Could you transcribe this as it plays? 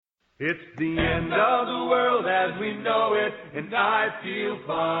It's the end of the world as we know it, and I feel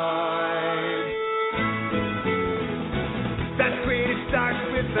fine. That creative starts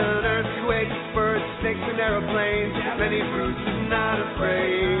with an earthquake, birds, snakes, and aeroplanes. Many fruits and not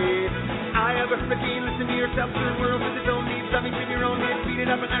afraid. I have a freaking listen to yourself to the world with its own needs. Something to your own needs. Beat it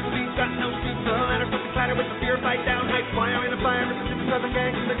up and actually got no seats. The ladder from the clatter with the fear fight down. High fire in a fire. Mississippi Southern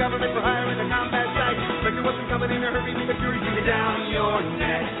gangs and the government for hire in the combat site. Spectre wasn't coming in a hurry. The fury beat it down your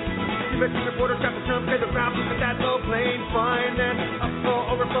neck. Investing reporter trapped in some paper problems with that low plane. Fine then. Upfall,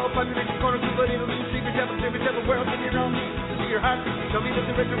 overflow, population corner, two but in a loose. Secret devil world in your own needs. Your heart, tell me that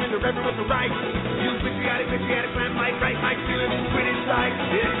the richer and the reverend was the right. You patriotic, climb like right, my feeling quit inside.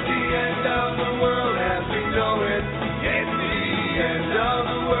 It's the end of the world as we know it. It's the end of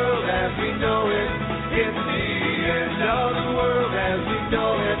the world as we know it. It's the end of the world as we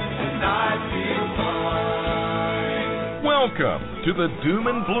know it, and I feel fine. Welcome to the Doom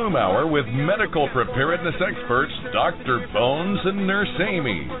and Bloom Hour with medical preparedness experts Dr. Bones and Nurse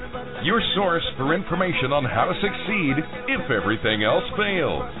Amy. Your source for information on how to succeed if everything else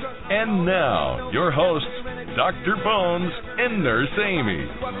fails. And now, your hosts, Dr. Bones and Nurse Amy. It's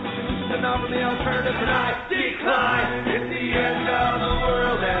the end of the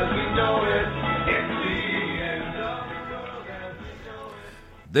world as we know it. It's the end of the world as we know it.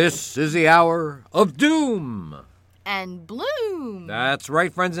 This is the hour of Doom and Bloom. That's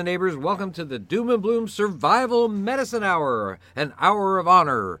right, friends and neighbors. Welcome to the Doom and Bloom Survival Medicine Hour, an hour of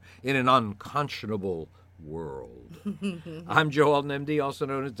honor in an unconscionable world. I'm Joe Alton, MD, also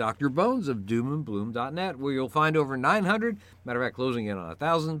known as Dr. Bones of doomandbloom.net, where you'll find over 900, matter of fact, closing in on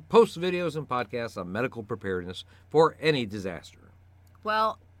 1,000, post videos and podcasts on medical preparedness for any disaster.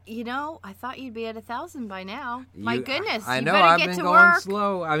 Well, you know, I thought you'd be at 1,000 by now. My goodness, I know, you better I've get been to going work.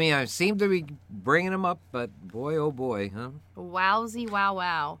 slow. I mean, I seem to be bringing them up, but boy, oh boy, huh? Wowzy,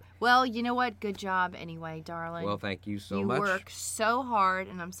 wow. Well, you know what? Good job anyway, darling. Well, thank you so much. You work so hard,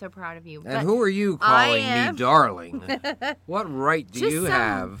 and I'm so proud of you. And but who are you calling me darling? What right do you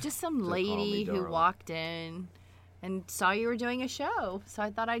have? Just some lady who walked in and saw you were doing a show, so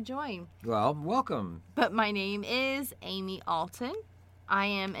I thought I'd join. Well, welcome. But my name is Amy Alton. I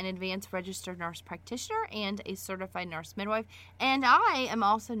am an advanced registered nurse practitioner and a certified nurse midwife, and I am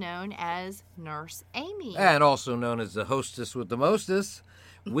also known as Nurse Amy. And also known as the hostess with the mostest.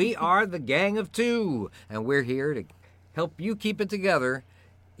 We are the gang of two, and we're here to help you keep it together,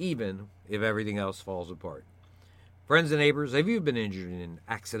 even if everything else falls apart. Friends and neighbors, have you been injured in an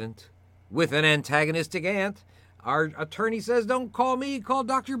accident with an antagonistic aunt? Our attorney says, don't call me, call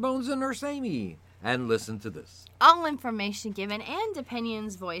Dr. Bones and Nurse Amy. And listen to this. All information given and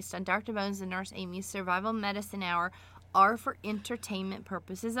opinions voiced on Dr. Bones and Nurse Amy's Survival Medicine Hour are for entertainment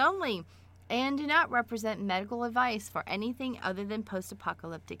purposes only and do not represent medical advice for anything other than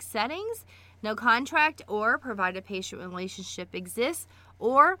post-apocalyptic settings. No contract or provider-patient relationship exists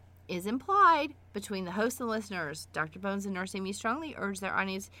or is implied between the host and listeners. Dr. Bones and Nurse Amy strongly urge their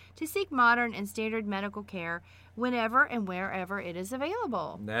audience to seek modern and standard medical care whenever and wherever it is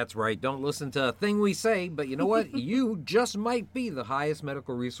available. That's right. Don't listen to a thing we say, but you know what? You just might be the highest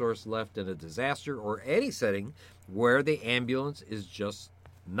medical resource left in a disaster or any setting where the ambulance is just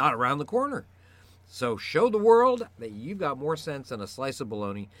not around the corner. So show the world that you've got more sense than a slice of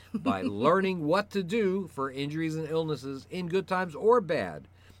bologna by learning what to do for injuries and illnesses in good times or bad.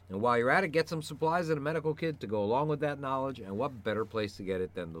 And while you're at it, get some supplies and a medical kit to go along with that knowledge, and what better place to get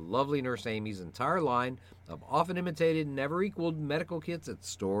it than the lovely Nurse Amy's entire line of often imitated, never equaled medical kits at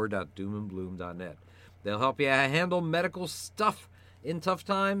store.doomandbloom.net. They'll help you handle medical stuff in tough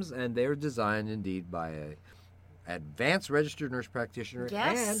times, and they're designed indeed by a advanced registered nurse practitioner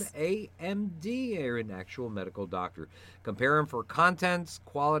and a MD, or an actual medical doctor. Compare them for contents,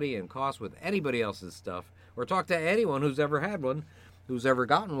 quality, and cost with anybody else's stuff, or talk to anyone who's ever had one, who's ever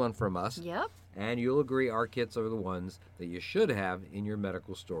gotten one from us. Yep. And you'll agree our kits are the ones that you should have in your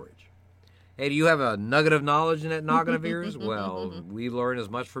medical storage. Hey, do you have a nugget of knowledge in that noggin of yours? Well, we learn as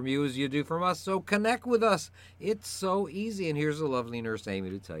much from you as you do from us, so connect with us. It's so easy, and here's the lovely Nurse Amy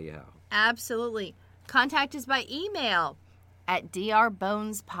to tell you how. Absolutely. Contact us by email at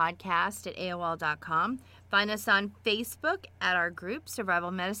drbonespodcast@aol.com. Find us on Facebook at our group,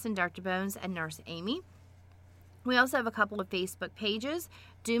 Survival Medicine, Dr. Bones, and Nurse Amy. We also have a couple of Facebook pages,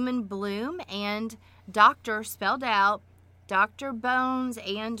 Doom and Bloom and Doctor spelled out, Dr. Bones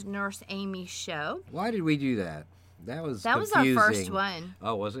and Nurse Amy Show. Why did we do that? That was our first one.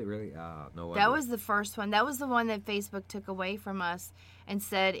 Oh, was it really? No wonder. That was the first one. That was the one that Facebook took away from us and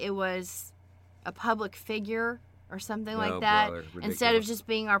said it was a public figure or something like that. Instead of just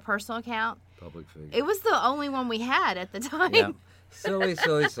being our personal account. Public figure. It was the only one we had at the time. Yeah.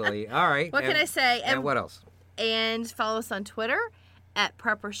 Silly. All right. What can I say? And what else? And follow us on Twitter at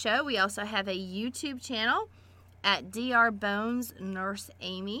Prepper Show. We also have a YouTube channel at Dr. Bones Nurse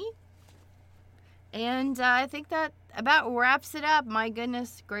Amy. And I think that about wraps it up. My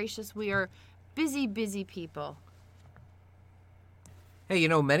goodness gracious, we are busy people. Hey,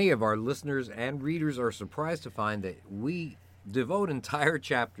 many of our listeners and readers are surprised to find that we devote entire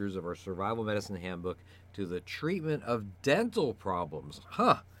chapters of our Survival Medicine Handbook to the treatment of dental problems.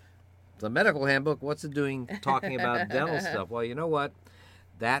 The medical handbook, what's it doing talking about dental stuff? Well, you know what?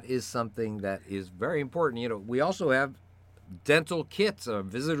 That is something that is very important. We also have dental kits.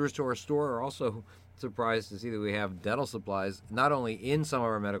 Visitors to our store are also surprised to see that we have dental supplies, not only in some of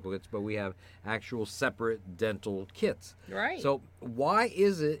our medical kits, but we have actual separate dental kits. Right. So why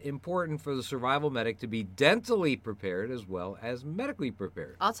is it important for the survival medic to be dentally prepared as well as medically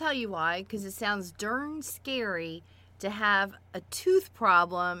prepared? I'll tell you why, because it sounds darn scary to have a tooth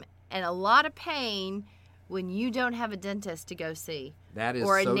problem and a lot of pain when you don't have a dentist to go see. That is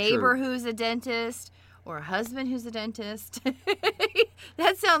or a so neighbor true. who's a dentist, or a husband who's a dentist.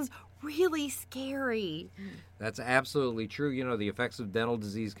 That sounds really scary. That's absolutely true. The effects of dental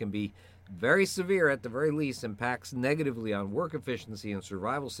disease can be very severe, at the very least, impacts negatively on work efficiency and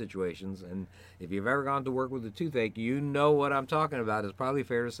survival situations. And if you've ever gone to work with a toothache, you know what I'm talking about. It's probably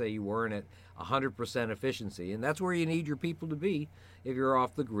fair to say you weren't at 100% efficiency. And that's where you need your people to be if you're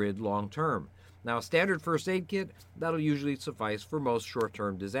off the grid long term. Now, a standard first aid kit, that'll usually suffice for most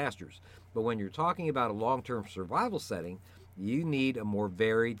short-term disasters. But when you're talking about a long-term survival setting, you need a more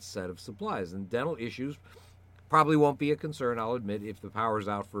varied set of supplies. And dental issues probably won't be a concern, I'll admit, if the power's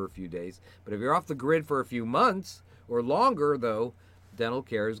out for a few days. But if you're off the grid for a few months or longer, though, dental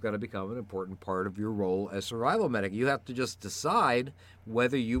care is going to become an important part of your role as survival medic. You have to just decide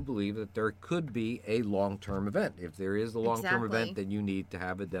whether you believe that there could be a long-term event. If there is a long-term event, then you need to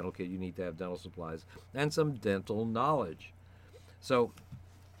have a dental kit, you need to have dental supplies, and some dental knowledge. So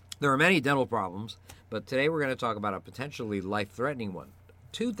there are many dental problems, but today we're going to talk about a potentially life-threatening one,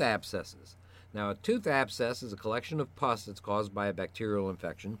 tooth abscesses. Now, a tooth abscess is a collection of pus that's caused by a bacterial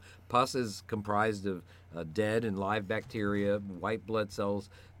infection. Pus is comprised of dead and live bacteria, white blood cells,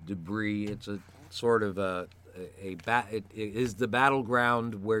 debris. It's a sort of it is the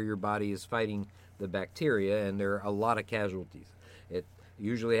battleground where your body is fighting the bacteria, and there are a lot of casualties. It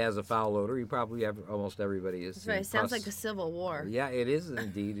usually has a foul odor. You probably have, almost everybody has seen Right. It sounds pus. like a civil war. Yeah, it is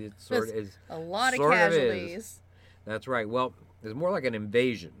indeed. It sort of is. A lot of sort casualties. Of is. That's right. Well, it's more like an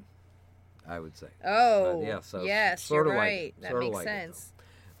invasion, I would say. Oh, yeah, so yes, sort you're of right. like, that sort of makes like sense.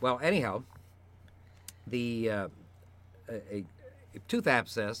 Well, anyhow, the a tooth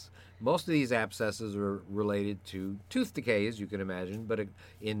abscess, most of these abscesses are related to tooth decay, as you can imagine, but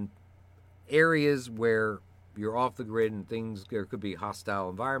in areas where you're off the grid and there could be hostile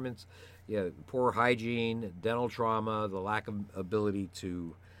environments, poor hygiene, dental trauma, the lack of ability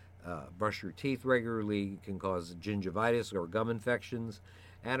to brush your teeth regularly can cause gingivitis or gum infections.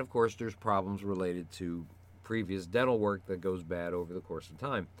 And, of course, there's problems related to previous dental work that goes bad over the course of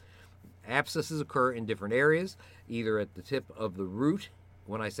time. Abscesses occur in different areas, either at the tip of the root.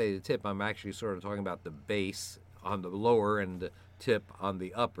 When I say the tip, I'm actually sort of talking about the base on the lower and the tip on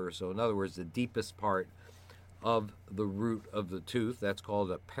the upper. So, in other words, the deepest part of the root of the tooth. That's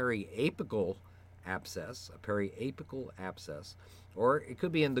called a periapical abscess, Or it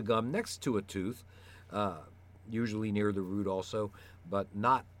could be in the gum next to a tooth, usually near the root also, but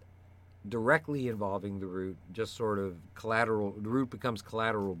not directly involving the root, just sort of collateral. The root becomes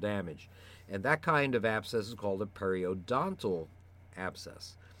collateral damage. And that kind of abscess is called a periodontal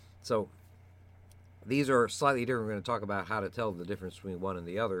abscess. So these are slightly different. We're going to talk about how to tell the difference between one and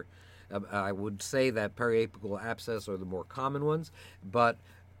the other. I would say that periapical abscess are the more common ones, but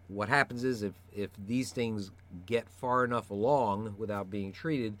what happens is if these things get far enough along without being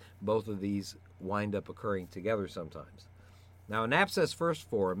treated, both of these wind up occurring together sometimes. Now, an abscess first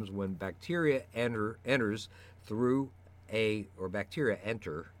forms when bacteria enters through bacteria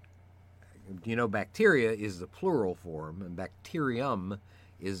enter. Bacteria is the plural form, and bacterium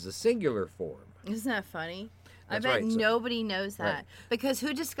is the singular form. Isn't that funny? That's I bet right. nobody knows that. Right. Because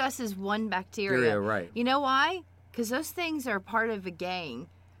who discusses one bacteria? Right. You know why? Because those things are part of a gang.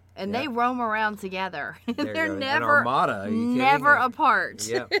 And Yeah. they roam around together. They're An never, armada. Are you kidding? never apart.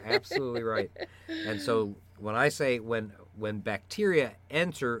 Yeah, absolutely right. And so when I say when bacteria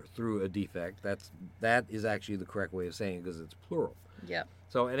enter through a defect, that is actually the correct way of saying it because it's plural. Yep.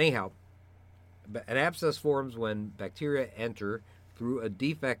 So anyhow, an abscess forms when bacteria enter through a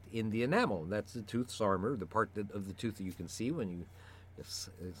defect in the enamel. That's the tooth's armor, the part of the tooth that you can see when you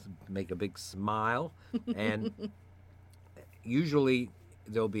make a big smile. And usually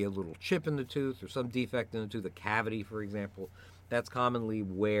there'll be a little chip in the tooth or some defect in the tooth, a cavity, for example. That's commonly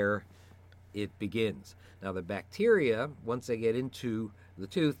where it begins. Now, the bacteria, once they get into the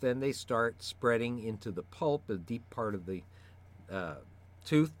tooth, then they start spreading into the pulp, the deep part of the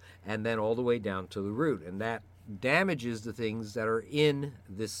tooth, and then all the way down to the root. And that damages the things that are in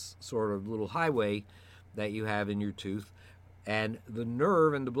this sort of little highway that you have in your tooth. And the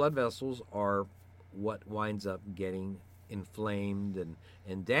nerve and the blood vessels are what winds up getting inflamed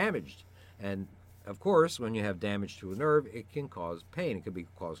and damaged. And of course, when you have damage to a nerve, it can cause pain. It could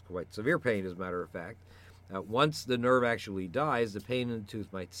cause quite severe pain, as a matter of fact. Once the nerve actually dies, the pain in the tooth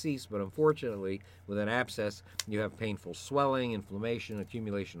might cease, but unfortunately, with an abscess, you have painful swelling, inflammation,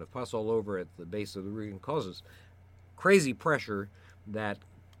 accumulation of pus all over at the base of the root, and causes crazy pressure that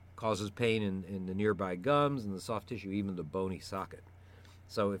causes pain in the nearby gums and the soft tissue, even the bony socket.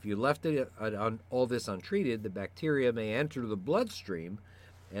 So if you left it all this untreated, the bacteria may enter the bloodstream,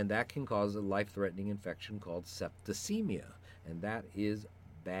 and that can cause a life-threatening infection called septicemia, and that is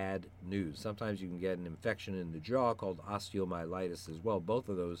bad news. Sometimes you can get an infection in the jaw called osteomyelitis as well. Both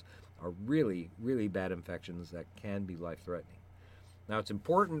of those are really, really bad infections that can be life-threatening. Now, it's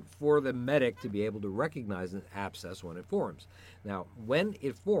important for the medic to be able to recognize an abscess when it forms. Now, when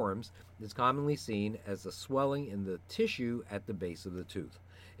it forms, it's commonly seen as a swelling in the tissue at the base of the tooth.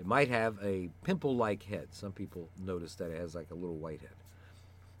 It might have a pimple-like head. Some people notice that it has like a little white head.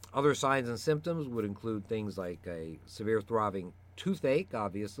 Other signs and symptoms would include things like a severe throbbing toothache,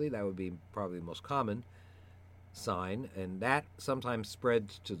 obviously. That would be probably the most common sign, and that sometimes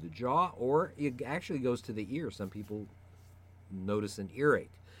spreads to the jaw, or it actually goes to the ear. Some people notice an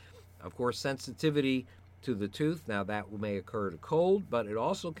earache. Of course, sensitivity to the tooth, now that may occur to cold, but it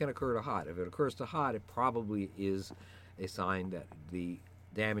also can occur to hot. If it occurs to hot, it probably is a sign that the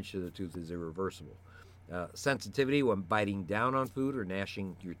damage to the tooth is irreversible. Sensitivity when biting down on food or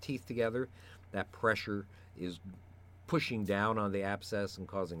gnashing your teeth together, that pressure is pushing down on the abscess and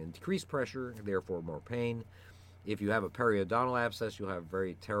causing increased pressure, therefore more pain. If you have a periodontal abscess, you'll have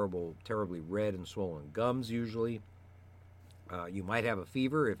very terribly red and swollen gums usually. You might have a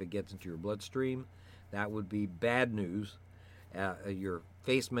fever if it gets into your bloodstream. That would be bad news. Your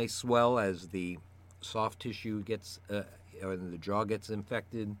face may swell as the soft tissue gets, and the jaw gets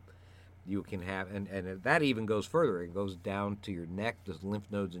infected. You can have, and that even goes further. It goes down to your neck, the lymph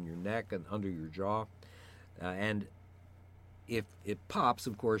nodes in your neck and under your jaw. And if it pops,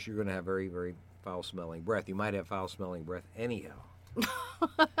 of course, you're going to have very, very foul-smelling breath. You might have foul-smelling breath anyhow.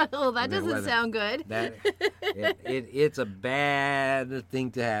 Well, that doesn't sound good. It's a bad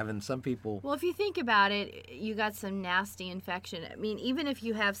thing to have, and some people... Well, if you think about it, you got some nasty infection. I mean, even if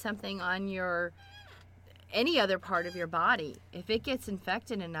you have something on any other part of your body, if it gets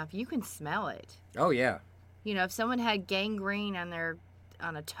infected enough, you can smell it. Oh, yeah. You know, if someone had gangrene on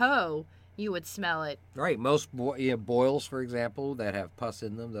a toe, you would smell it. Right. Most boils, for example, that have pus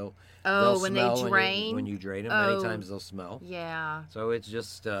in them, they'll when smell they drain. when you drain them. Many times they'll smell. Yeah. So it's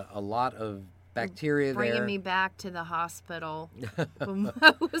just a lot of bacteria Bringing me back to the hospital when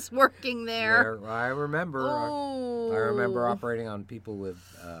I was working there. I remember. Oh. I remember operating on people with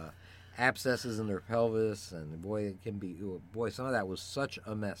abscesses in their pelvis, and boy, some of that was such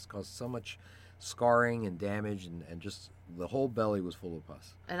a mess, caused so much scarring and damage, and just the whole belly was full of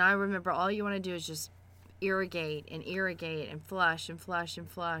pus. And I remember all you want to do is just irrigate and flush and flush and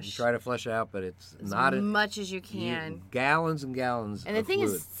flush. You try to flush it out, but it's not as much as you can. Gallons and gallons. And the thing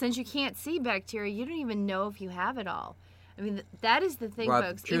fluid. is, since you can't see bacteria, you don't even know if you have it all. I mean, that is the thing,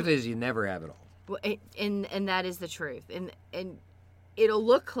 folks. The truth is, you never have it all. Well, and that is the truth. And it'll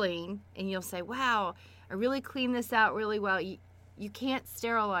look clean, and you'll say, "Wow, I really cleaned this out really well." You can't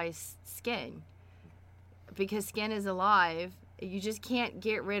sterilize skin because skin is alive. You just can't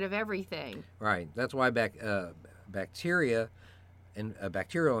get rid of everything. Right. That's why bacteria and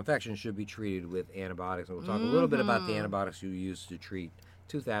bacterial infection should be treated with antibiotics. And we'll talk a little bit about the antibiotics you use to treat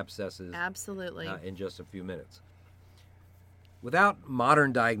tooth abscesses. Absolutely. In just a few minutes. Without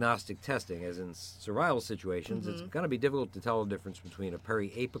modern diagnostic testing, as in survival situations, it's going to be difficult to tell the difference between a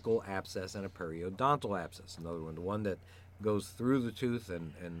periapical abscess and a periodontal abscess. In other words, the one that goes through the tooth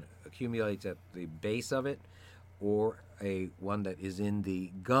and accumulates at the base of it, or one that is in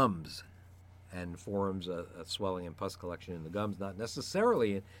the gums and forms a swelling and pus collection in the gums, not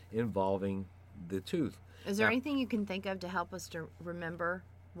necessarily involving the tooth. Is there anything you can think of to help us to remember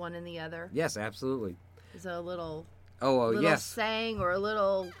one and the other? Yes, absolutely. Is there a little yes. saying or a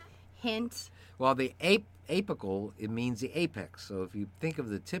little hint? Well, the apical, it means the apex. So if you think of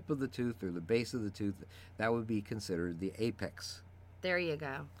the tip of the tooth or the base of the tooth, that would be considered the apex. There you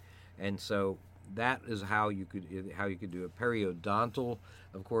go. And so that is how you could do it. Periodontal,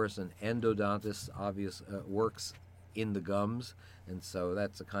 of course, an endodontist works in the gums, and so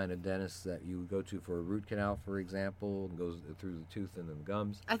that's the kind of dentist that you would go to for a root canal, for example, and goes through the tooth and then the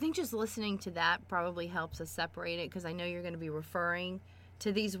gums. I think just listening to that probably helps us separate it, because I know you're going to be referring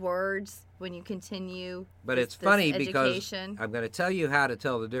to these words when you continue. But it's funny because I'm going to tell you how to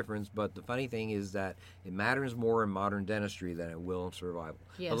tell the difference, but the funny thing is that it matters more in modern dentistry than it will in survival.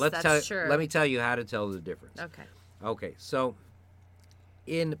 Yes, but that's true. Let me tell you how to tell the difference. Okay, so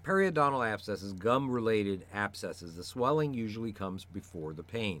in periodontal abscesses, gum-related abscesses, the swelling usually comes before the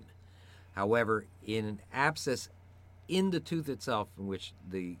pain. However, in an abscess in the tooth itself, in which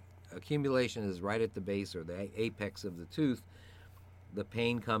the accumulation is right at the base or the apex of the tooth, the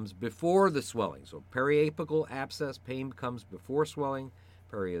pain comes before the swelling. So periapical abscess, pain comes before swelling.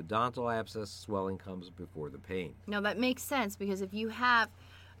 Periodontal abscess, swelling comes before the pain. Now that makes sense, because if you have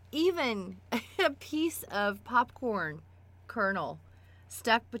even a piece of popcorn kernel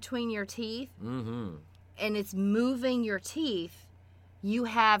stuck between your teeth, and it's moving your teeth, you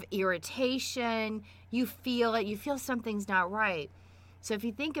have irritation, you feel it, you feel something's not right. So if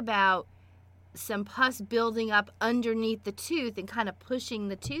you think about some pus building up underneath the tooth and kind of pushing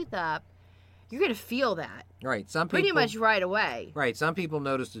the tooth up, you're going to feel that. Right. Some people, pretty much right away. Right. Some people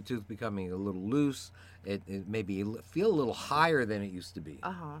notice the tooth becoming a little loose. It maybe feel a little higher than it used to be,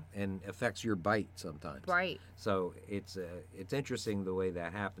 and affects your bite sometimes. Right. So it's interesting the way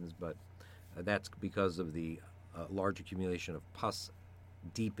that happens, but that's because of the large accumulation of pus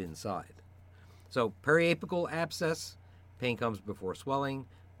deep inside. So periapical abscess, pain comes before swelling.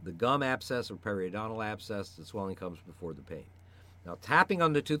 The gum abscess or periodontal abscess, the swelling comes before the pain. Now, tapping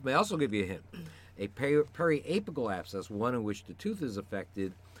on the tooth may also give you a hint. A periapical abscess, one in which the tooth is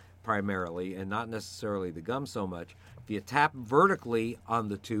affected primarily and not necessarily the gum so much. If you tap vertically on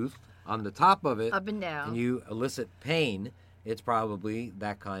the tooth, on the top of it, up and down, and you elicit pain, it's probably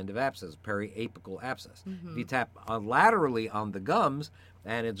that kind of abscess, periapical abscess. If you tap laterally on the gums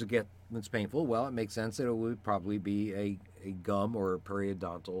and it's painful, well, it makes sense that it would probably be a gum or a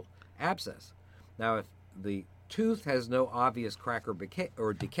periodontal abscess. Now, if the tooth has no obvious crack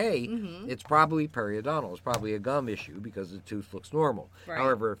or decay, it's probably periodontal. It's probably a gum issue because the tooth looks normal. Right.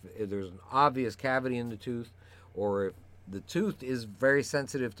 However, if there's an obvious cavity in the tooth, or if the tooth is very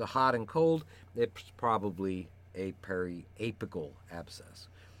sensitive to hot and cold, it's probably a periapical abscess,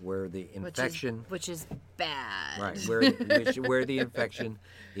 where the infection, which is bad, right? Where the infection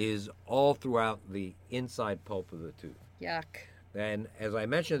is all throughout the inside pulp of the tooth. Yuck. And as I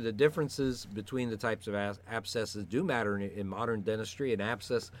mentioned, the differences between the types of abscesses do matter in modern dentistry. An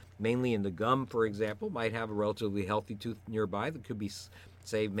abscess, mainly in the gum, for example, might have a relatively healthy tooth nearby that could be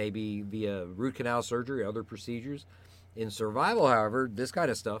saved maybe via root canal surgery or other procedures. In survival, however, this kind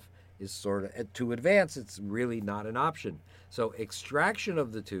of stuff is sort of too advanced. It's really not an option. So extraction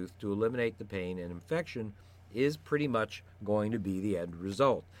of the tooth to eliminate the pain and infection is pretty much going to be the end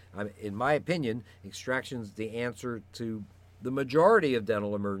result. In my opinion, extraction is the answer to the majority of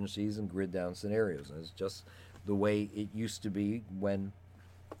dental emergencies and grid down scenarios. And it's just the way it used to be when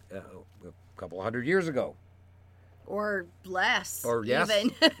a couple hundred years ago. Or less. Or yes,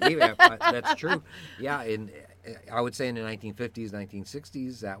 even. That's true. Yeah, I would say in the 1950s,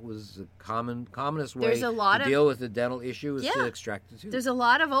 1960s, that was the commonest way to deal with the dental issue is to extract the tooth. There's a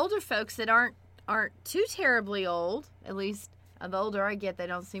lot of older folks that aren't too terribly old. At least the older I get, they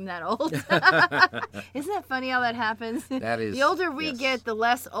don't seem that old. Isn't that funny how that happens? That is. The older we get, the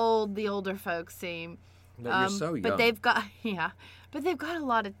less old the older folks seem. But you're so young. But they've got a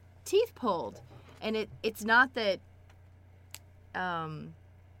lot of teeth pulled, and it's not that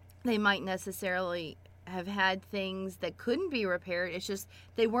they might necessarily have had things that couldn't be repaired. It's just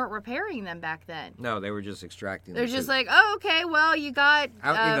they weren't repairing them back then. No, they were just extracting them. They're just like, oh, okay, well, you got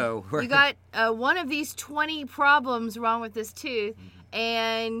Right. you got one of these 20 problems wrong with this tooth,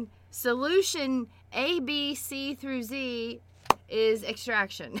 and solution A, B, C through Z is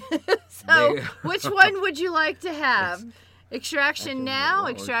extraction. So which one would you like to have? Extraction now,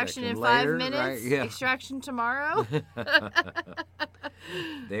 extraction in 5 minutes, right? Yeah. Extraction tomorrow.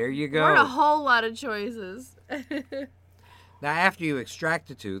 There you go. We're a whole lot of choices. Now, after you extract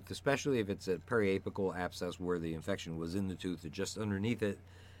the tooth, especially if it's a periapical abscess where the infection was in the tooth or just underneath it,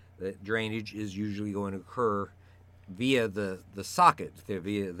 the drainage is usually going to occur via the socket,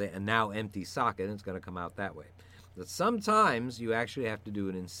 via the now empty socket, and it's going to come out that way. But sometimes you actually have to do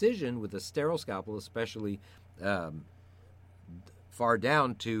an incision with a sterile scalpel, especially far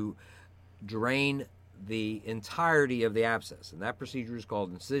down, to drain the entirety of the abscess, and that procedure is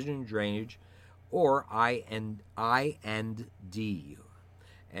called incision drainage, or I and D.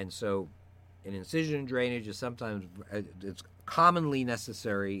 And so an incision drainage is sometimes, it's commonly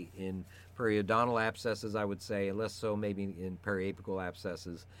necessary in periodontal abscesses, I would say, less so maybe in periapical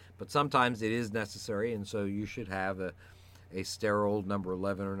abscesses, but sometimes it is necessary, and so you should have a sterile number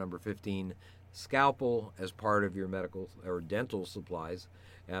 11 or number 15 scalpel as part of your medical or dental supplies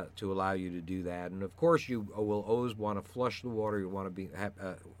to allow you to do that. And of course, you will always want to flush the water. You want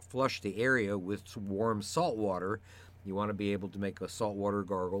to flush the area with warm salt water. You want to be able to make a saltwater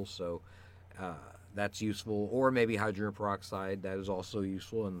gargle, so that's useful. Or maybe hydrogen peroxide, that is also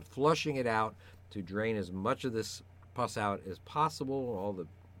useful. And flushing it out to drain as much of this pus out as possible, all the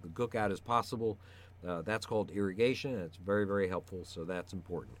gook out as possible. That's called irrigation, and it's very, very helpful, so that's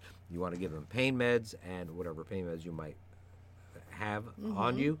important. You want to give them pain meds and whatever pain meds you might have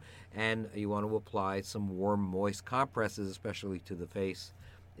on you, and you want to apply some warm, moist compresses, especially to the face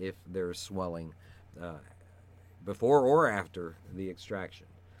if there's swelling before or after the extraction.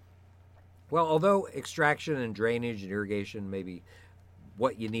 Well, although extraction and drainage and irrigation may be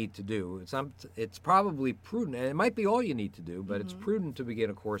what you need to do, it's probably prudent, and it might be all you need to do, but it's prudent to begin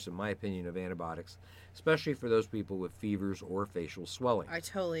a course, in my opinion, of antibiotics, especially for those people with fevers or facial swelling. I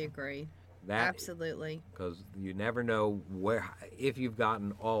totally agree. Absolutely. Because you never know if you've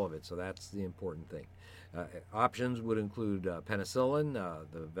gotten all of it, so that's the important thing. Options would include penicillin.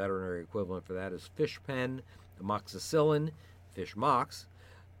 The veterinary equivalent for that is fish pen, amoxicillin, fish mox,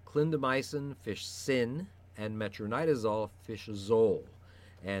 clindamycin, fish sin, and metronidazole, fish azole.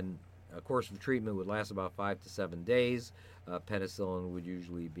 And a course of treatment would last about 5 to 7 days. Penicillin would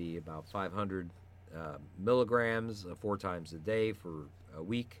usually be about 500 milligrams 4 times a day for a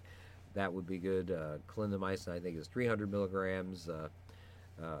week. That would be good. Clindamycin, I think, is 300 milligrams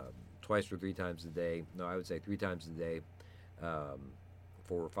twice or 3 times a day. No, I would say 3 times a day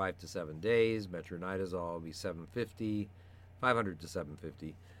for 5 to 7 days. Metronidazole would be 500 to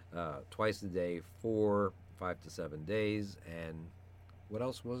 750 twice a day for 5 to 7 days. And what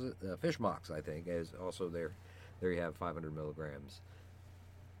else was it? Fish mox, I think, is also there. There you have 500 milligrams.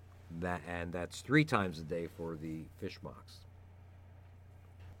 And that's 3 times a day for the fish mox.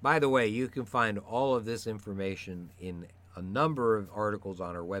 By the way, you can find all of this information in a number of articles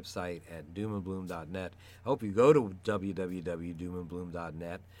on our website at doomandbloom.net. I hope you go to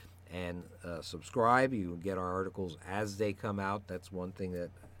www.doomandbloom.net and subscribe. You can get our articles as they come out. That's one thing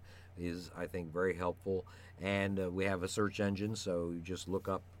that is, I think, very helpful. And we have a search engine, so you just look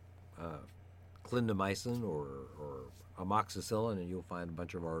up clindamycin or amoxicillin, and you'll find a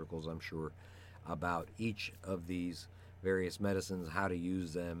bunch of articles, I'm sure, about each of these various medicines, how to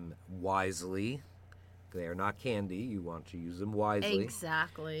use them wisely. They are not candy. You want to use them wisely.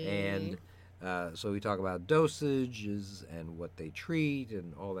 Exactly. And so we talk about dosages and what they treat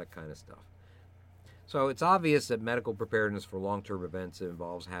and all that kind of stuff. So it's obvious that medical preparedness for long-term events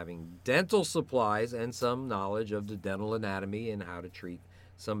involves having dental supplies and some knowledge of the dental anatomy and how to treat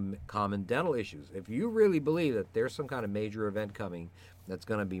some common dental issues. If you really believe that there's some kind of major event coming that's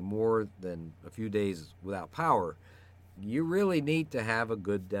going to be more than a few days without power, you really need to have a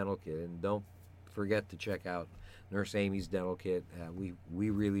good dental kit. And don't forget to check out Nurse Amy's dental kit. We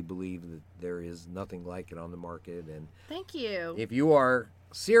really believe that there is nothing like it on the market. And thank you. If you are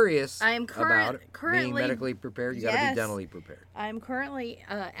serious about being medically prepared, you got to be dentally prepared. I'm currently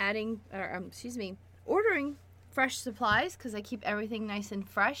ordering fresh supplies because I keep everything nice and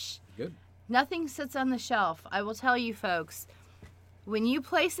fresh. Good. Nothing sits on the shelf. I will tell you folks, when you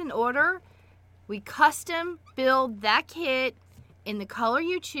place an order, we custom build that kit in the color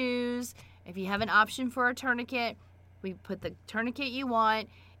you choose. If you have an option for a tourniquet, we put the tourniquet you want.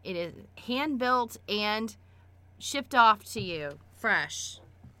 It is hand built and shipped off to you fresh.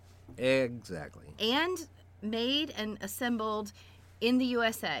 Exactly. And made and assembled in the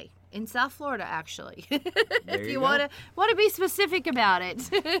USA. In South Florida, actually. If you want to be specific about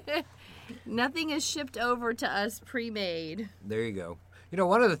it. Nothing is shipped over to us pre-made. There you go. You know,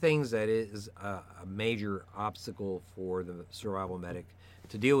 one of the things that is a major obstacle for the survival medic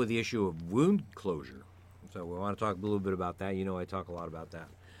to deal with the issue of wound closure. So we want to talk a little bit about that. You know, I talk a lot about that.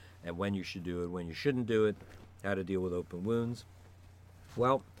 And when you should do it, when you shouldn't do it, how to deal with open wounds.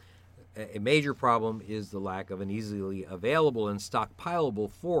 Well, a major problem is the lack of an easily available and stockpilable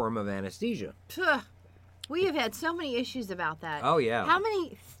form of anesthesia. We have had so many issues about that. Oh, yeah. How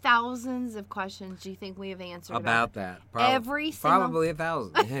many thousands of questions do you think we have answered about that? Probably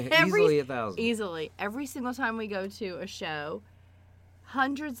 1,000. Easily 1,000. Easily. Every single time we go to a show,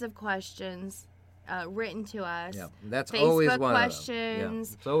 hundreds of questions written to us. Yeah, that's Facebook always one questions. of them. Yeah,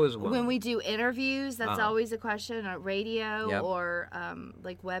 it's always one. When we do interviews, that's always a question on radio Yep. or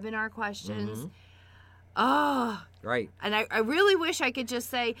like webinar questions. Oh. Right. And I really wish I could just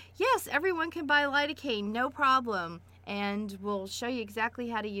say, yes, everyone can buy lidocaine, no problem, and we'll show you exactly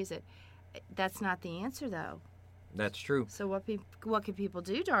how to use it. That's not the answer, though. That's true. So what can people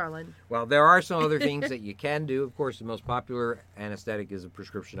do, darling? Well, there are some other things that you can do. Of course, the most popular anesthetic is a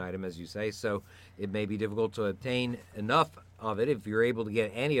prescription item, as you say, so it may be difficult to obtain enough of it, if you're able to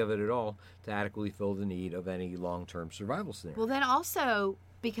get any of it at all, to adequately fill the need of any long-term survival scenario. Well, then also,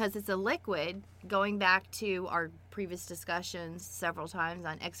 because it's a liquid, going back to our previous discussions several times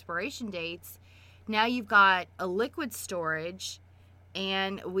on expiration dates, now you've got a liquid storage,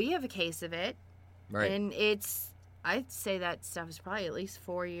 and we have a case of it, Right. And I'd say that stuff is probably at least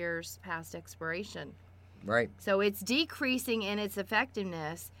 4 years past expiration. Right. So it's decreasing in its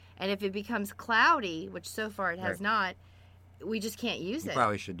effectiveness, and if it becomes cloudy, which so far it has not, we just can't use You it.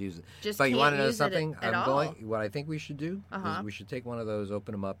 probably should use it. Just but you want can't to know use it something? at all. What I think we should do Uh-huh. is we should take one of those,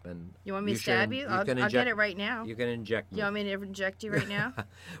 open them up, and You want me to stab you? I'll get it right now. You can inject me. You want me to inject you right now?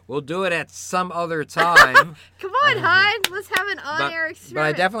 We'll do it at some other time. Come on, hon. Let's have an on-air experiment. But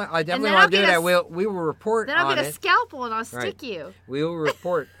I definitely then want I'll to do get that. We will report Then I'll on get a it. scalpel and I'll Right. stick you. We will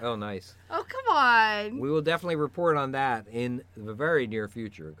report. Oh, nice. Oh, come on. We will definitely report on that in the very near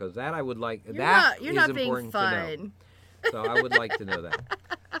future, because that I would like. You're that you're is not being important to know. fun. So I would like to know that.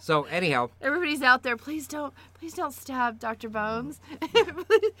 So anyhow, Everybody's out there. Please don't stab Dr. Bones.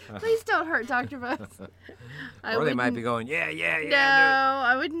 please don't hurt Dr. Bones. or they might be going, yeah, No,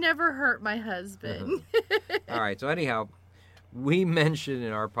 I would never hurt my husband. All right. So anyhow, we mentioned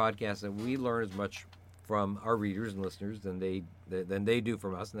in our podcast that we learn as much from our readers and listeners than they do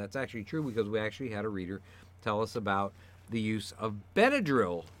from us, and that's actually true, because we actually had a reader tell us about the use of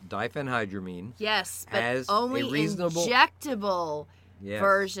Benadryl diphenhydramine. Yes, but as only a reasonable injectable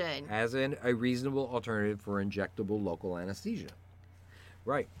version. As a reasonable alternative for injectable local anesthesia.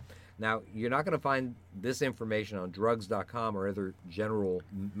 Right. Now, you're not going to find this information on drugs.com or other general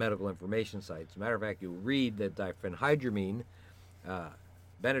medical information sites. As a matter of fact, you'll read that diphenhydramine,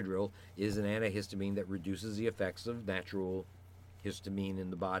 Benadryl, is an antihistamine that reduces the effects of natural histamine in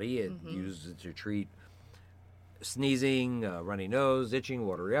the body. It uses it to treat sneezing, runny nose, itching,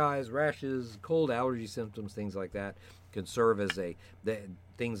 watery eyes, rashes, cold, allergy symptoms, things like that. Can serve as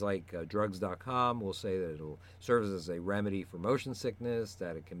things like drugs.com will say that it'll serve as a remedy for motion sickness,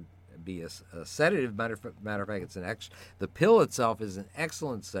 that it can be a sedative. Matter of fact, the pill itself is an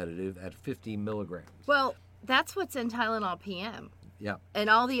excellent sedative at 50 milligrams. Well, that's what's in Tylenol PM. Yeah. And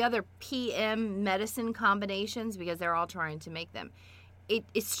all the other PM medicine combinations, because they're all trying to make them.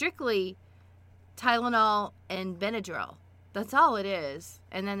 It's strictly Tylenol and Benadryl. That's all it is.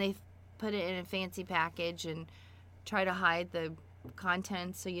 And then they put it in a fancy package and try to hide the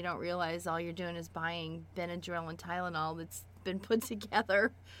contents so you don't realize all you're doing is buying Benadryl and Tylenol that's been put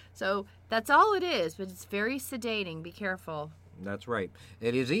together. So that's all it is, but it's very sedating. Be careful. That's right.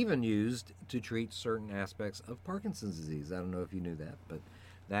 It is even used to treat certain aspects of Parkinson's disease. I don't know if you knew that, but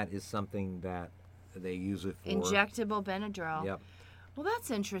that is something that they use it for. Injectable Benadryl. Yep. Well,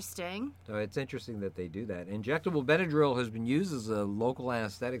 that's interesting. So it's interesting that they do that. Injectable Benadryl has been used as a local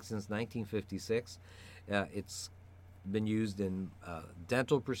anesthetic since 1956. It's been used in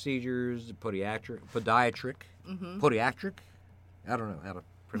dental procedures, podiatric. I don't know how to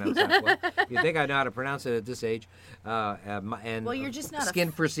pronounce that one. You'd think I know how to pronounce it at this age. And Well, you're just not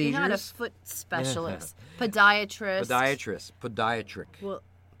skin procedures. You're not a foot specialist. Podiatrist. Podiatric. Well,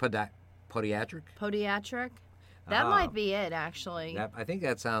 Podiatric. Podiatric. That might be it, actually. I think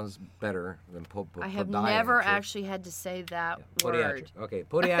that sounds better than I have never actually had to say that word. Podiatric. Okay,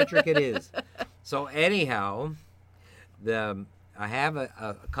 podiatric it is. So anyhow, I have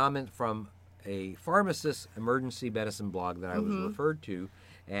a comment from a pharmacist emergency medicine blog that I was referred to,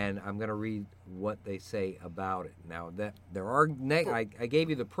 and I'm going to read what they say about it. Now, that there are I gave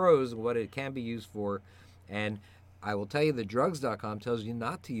you the pros and what it can be used for, and I will tell you that drugs.com tells you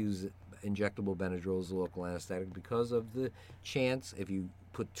not to use injectable Benadryl as a local anesthetic because of the chance, if you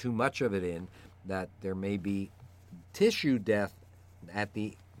put too much of it in, that there may be tissue death at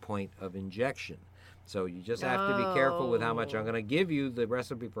the point of injection. So you just have to be careful with how much. I'm going to give you the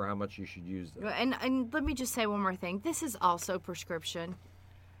recipe for how much you should use them. And let me just say one more thing. This is also prescription.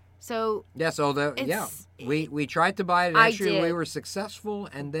 So we tried to buy it. And actually, we were successful,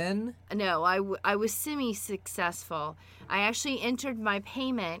 and then no, I was semi-successful. I actually entered my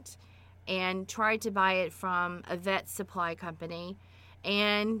payment and tried to buy it from a vet supply company,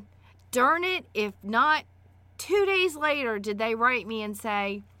 and darn it, if not 2 days later, did they write me and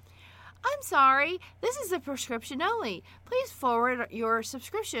say, I'm sorry, this is a prescription only. Please forward your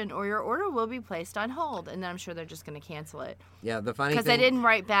subscription or your order will be placed on hold. And then I'm sure they're just going to cancel it. Yeah, the funny thing... Because I didn't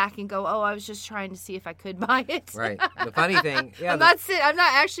write back and go, I was just trying to see if I could buy it. Right. The funny thing... Yeah, I'm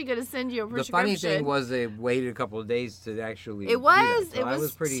not actually going to send you a prescription. The funny thing was they waited a couple of days to actually It was. do that. So it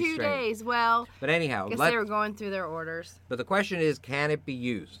was pretty 2 strange. days. Well, but anyhow... I guess they were going through their orders. But the question is, can it be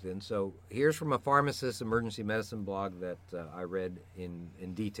used? And so here's from a pharmacist emergency medicine blog that I read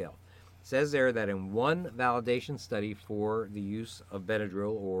in detail. It says there that in one validation study for the use of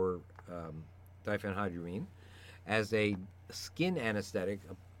Benadryl or diphenhydramine as a skin anesthetic,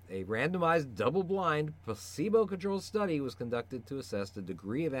 a randomized, double-blind, placebo-controlled study was conducted to assess the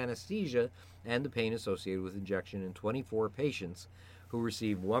degree of anesthesia and the pain associated with injection in 24 patients who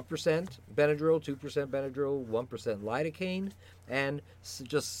received 1% Benadryl, 2% Benadryl, 1% lidocaine, and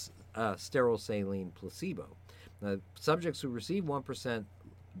just sterile saline placebo. Now, subjects who received 1%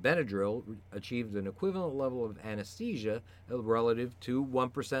 Benadryl achieved an equivalent level of anesthesia relative to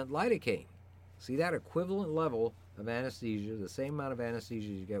 1% lidocaine. See that equivalent level of anesthesia, the same amount of anesthesia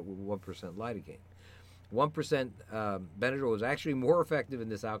you get with 1% lidocaine. 1% Benadryl was actually more effective in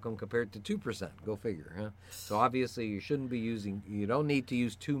this outcome compared to 2%. Go figure, huh? So obviously you don't need to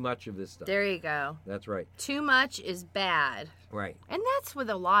use too much of this stuff. There you go. That's right. Too much is bad. Right. And that's with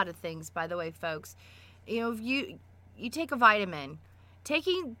a lot of things, by the way, folks. If you take a vitamin,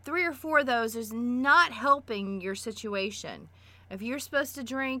 taking 3 or 4 of those is not helping your situation. If you're supposed to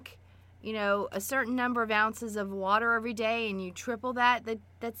drink, a certain number of ounces of water every day and you triple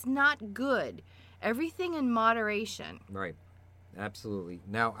that's not good. Everything in moderation. Right. Absolutely.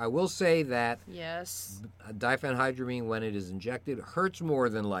 Now, I will say that yes, diphenhydramine, when it is injected, hurts more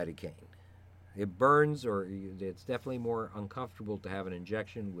than lidocaine. It burns, or it's definitely more uncomfortable to have an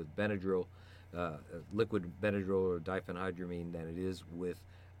injection with Benadryl, liquid Benadryl or diphenhydramine than it is with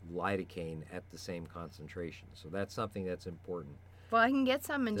lidocaine at the same concentration. So that's something that's important. Well, I can get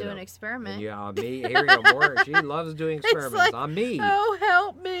some and do an experiment. And yeah, me. Here you go. More. She loves doing experiments on me. Oh,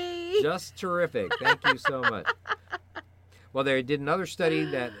 help me! Just terrific. Thank you so much. Well, they did another study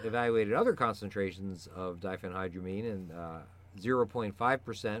that evaluated other concentrations of diphenhydramine, and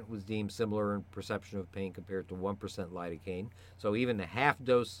 0.5% was deemed similar in perception of pain compared to 1% lidocaine. So even the half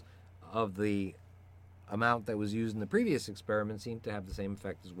dose of the amount that was used in the previous experiment seemed to have the same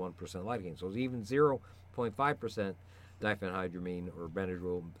effect as 1% lidocaine. So even 0.5% diphenhydramine or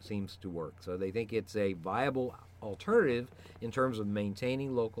Benadryl seems to work. So they think it's a viable alternative in terms of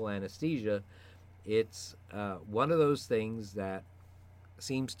maintaining local anesthesia. It's one of those things that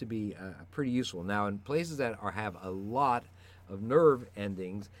seems to be pretty useful. Now, in places that have a lot of nerve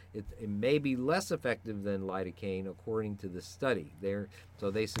endings, it may be less effective than lidocaine according to the study.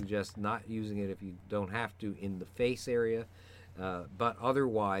 So they suggest not using it if you don't have to in the face area, but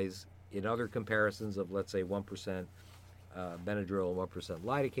otherwise in other comparisons of, let's say, 1% Benadryl and 1%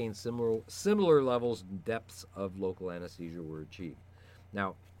 lidocaine, similar levels and depths of local anesthesia were achieved.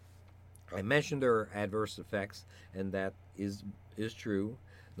 Now, I mentioned there are adverse effects, and that is true.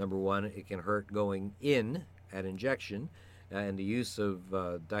 Number one, it can hurt going in at injection, and the use of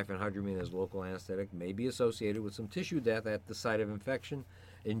diphenhydramine as local anesthetic may be associated with some tissue death at the site of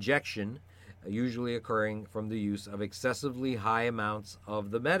injection, usually occurring from the use of excessively high amounts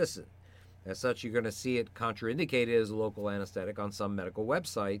of the medicine. As such, you're going to see it contraindicated as a local anesthetic on some medical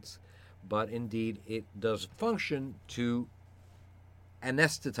websites, but indeed it does function to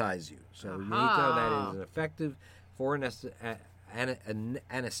anesthetize you. So you need to know that it is effective for anesthesia,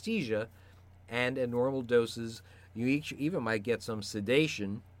 and at normal doses, you even might get some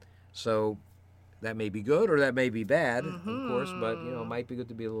sedation. So that may be good or that may be bad, of course, but it might be good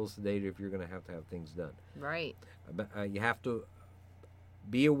to be a little sedated if you're going to have things done. Right. You have to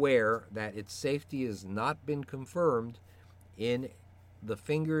be aware that its safety has not been confirmed in the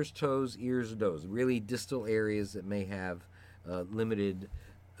fingers, toes, ears, and nose, really distal areas that may have limited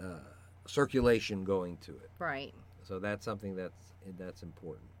circulation going to it. Right. So that's something that's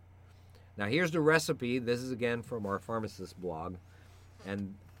important. Now here's the recipe. This is again from our pharmacist blog,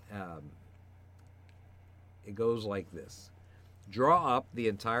 and it goes like this. Draw up the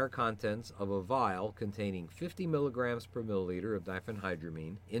entire contents of a vial containing 50 milligrams per milliliter of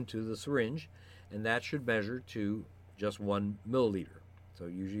diphenhydramine into the syringe, and that should measure to just 1 milliliter. So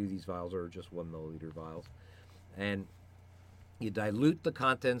usually these vials are just 1 milliliter vials. And you dilute the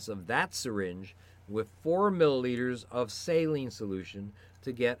contents of that syringe with 4 milliliters of saline solution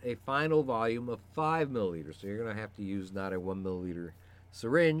to get a final volume of 5 milliliters. So you're going to have to use not a 1 milliliter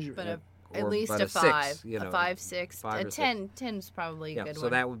syringe, but at least a 5, 6, a 5, 6, a 10. 10 is probably a good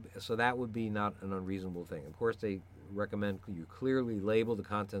one. So that would be not an unreasonable thing. Of course, they recommend you clearly label the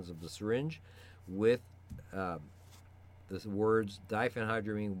contents of the syringe with the words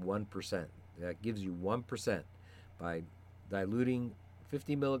diphenhydramine 1%. That gives you 1%. By diluting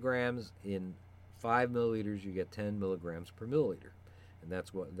 50 milligrams in 5 milliliters, you get 10 milligrams per milliliter, and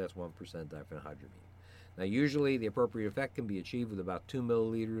that's 1% diphenhydramine. Now, usually the appropriate effect can be achieved with about 2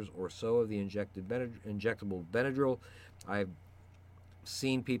 milliliters or so of the injectable Benadryl. I've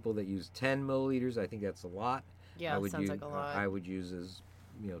seen people that use 10 milliliters. I think that's a lot. Yeah, it sounds like a lot. I would use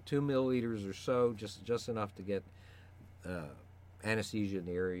 2 milliliters or so, just enough to get anesthesia in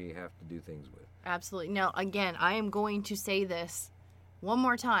the area you have to do things with. Absolutely. Now, again, I am going to say this one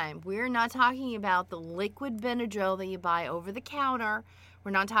more time. We're not talking about the liquid Benadryl that you buy over the counter.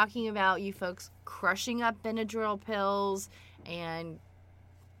 We're not talking about you folks crushing up Benadryl pills and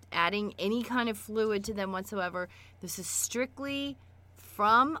adding any kind of fluid to them whatsoever. This is strictly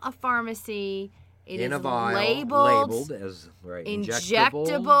from a pharmacy. It in is a vial, labeled as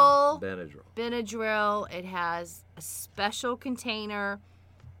injectable Benadryl. It has a special container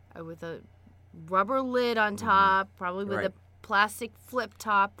with a rubber lid on top, probably with a plastic flip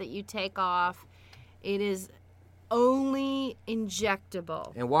top that you take off. It is only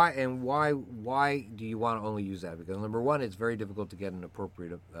injectable. And why do you want to only use that? Because number one, it's very difficult to get an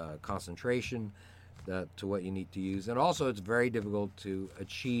appropriate concentration to what you need to use, and also it's very difficult to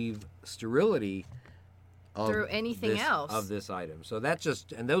achieve sterility through anything else of this item. So that's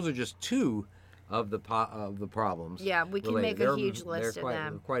those are just two of the problems. Yeah, we can make a huge list of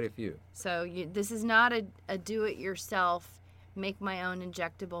them. Quite a few. So this is not a do-it-yourself, make my own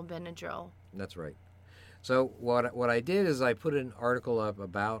injectable Benadryl. That's right. So what I did is I put an article up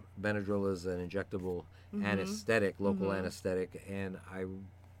about Benadryl as an injectable anesthetic, local anesthetic, and I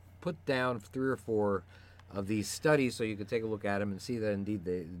put down 3 or 4 of these studies so you could take a look at them and see that indeed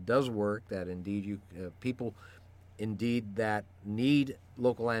it does work, that indeed people indeed that need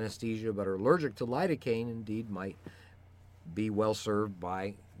local anesthesia but are allergic to lidocaine indeed might be well served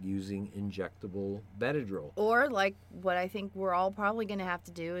by using injectable Benadryl. Or like what I think we're all probably going to have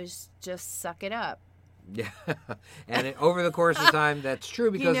to do is just suck it up. Yeah, and over the course of time, that's true,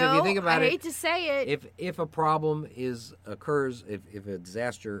 because if you think about I hate to say it, if a problem occurs, if a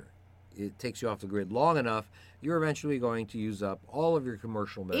disaster it takes you off the grid long enough, you're eventually going to use up all of your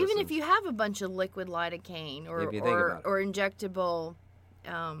commercial medicines. even if you have a bunch of liquid lidocaine or injectable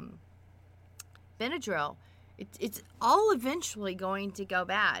Benadryl, it's all eventually going to go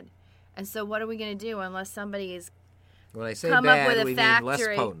bad. And so what are we going to do unless somebody is when I say come bad, up with a we factory, mean less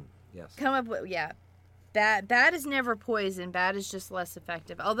potent. Yes. Come up with Bad is never poison. Bad is just less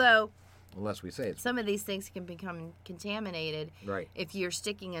effective. Although, unless we say it. Some of these things can become contaminated. Right. If you're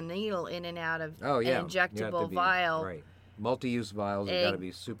sticking a needle in and out of an injectable vial. Right. Multi-use vials, you've got to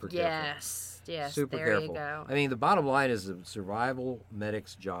be super careful. Yes. Super there careful. You go. I mean, the bottom line is the survival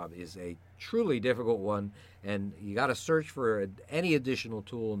medic's job is a truly difficult one, and you got to search for any additional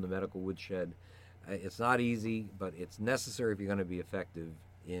tool in the medical woodshed. It's not easy, but it's necessary if you're going to be effective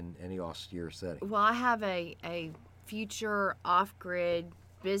in any austere setting. Well, I have a future off-grid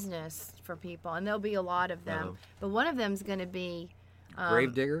business for people, and there'll be a lot of them. But one of them is going to be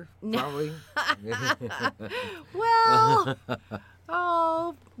Gravedigger, probably. Well,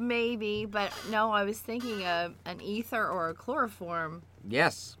 maybe, but no. I was thinking of an ether or a chloroform.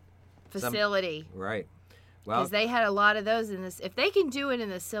 Yes. Facility. Right. Well, because they had a lot of those in this. If they can do it in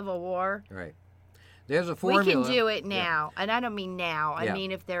the Civil War, right. There's a formula. We can do it now, and I don't mean now. I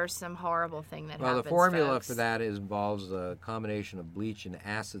mean if there's some horrible thing that happens. Well, the formula folks. for that involves a combination of bleach and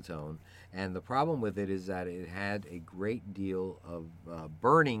acetone, and the problem with it is that it had a great deal of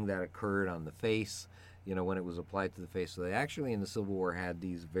burning that occurred on the face, when it was applied to the face. So they actually, in the Civil War, had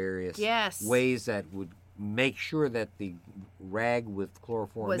these various ways that would make sure that the rag with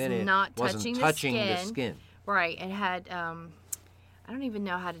chloroform in it wasn't touching the skin. Right. It had... I don't even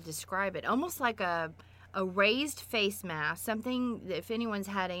know how to describe it. Almost like a raised face mask. Something, if anyone's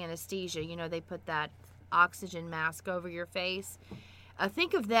had anesthesia, they put that oxygen mask over your face.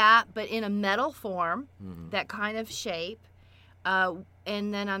 Think of that, but in a metal form, that kind of shape. And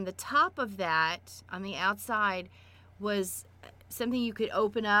then on the top of that, on the outside, was something you could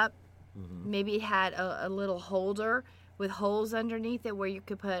open up. Maybe it had a little holder with holes underneath it where you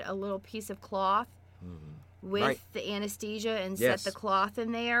could put a little piece of cloth. With the anesthesia and set the cloth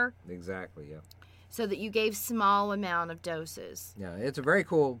in there. Exactly, yeah. So that you gave small amount of doses. Yeah, it's a very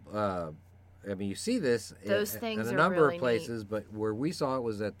cool, you see this in a number of places, but where we saw it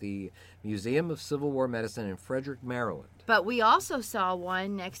was at the Museum of Civil War Medicine in Frederick, Maryland. But we also saw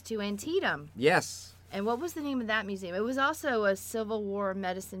one next to Antietam. Yes. And what was the name of that museum? It was also a Civil War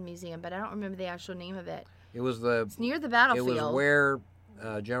Medicine museum, but I don't remember the actual name of it. It was It's near the It battlefield. was where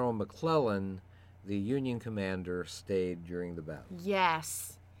General McClellan, the Union commander, stayed during the battle.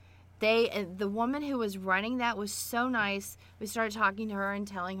 Yes. The woman who was running that was so nice. We started talking to her and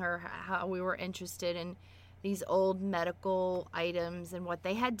telling her how we were interested in these old medical items and what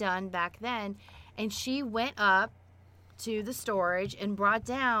they had done back then. And she went up to the storage and brought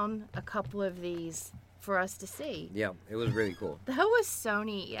down a couple of these for us to see. Yeah, it was really cool. That was so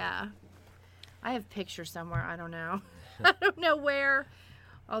neat, yeah. I have pictures somewhere. I don't know. I don't know where.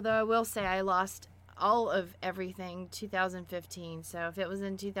 Although I will say I lost all of everything 2015. So if it was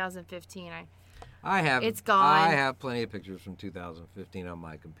in 2015, it's gone. I have plenty of pictures from 2015 on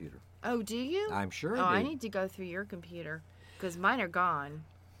my computer. Oh, do you? I'm sure Oh, I do. I need to go through your computer because mine are gone.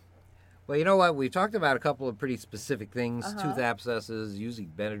 Well, you know what? We've talked about a couple of pretty specific things. Tooth abscesses,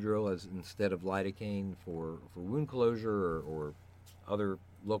 using Benadryl instead of lidocaine for wound closure or other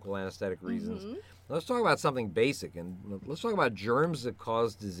local anesthetic reasons. Let's talk about something basic, and let's talk about germs that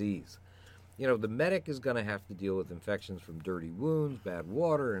cause disease. You know, the medic is going to have to deal with infections from dirty wounds, bad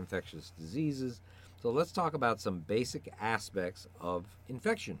water, infectious diseases. So let's talk about some basic aspects of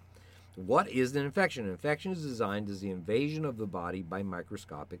infection. What is an infection? An infection is defined as the invasion of the body by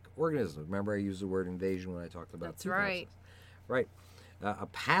microscopic organisms. Remember, I used the word invasion when I talked about That's right. abscess. Right. A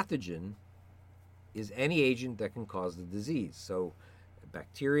pathogen is any agent that can cause the disease. So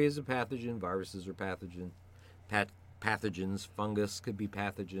bacteria is a pathogen, viruses are pathogens, fungus could be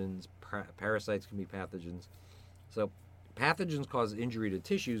pathogens, parasites can be pathogens. So pathogens cause injury to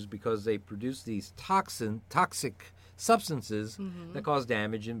tissues because they produce these toxic substances that cause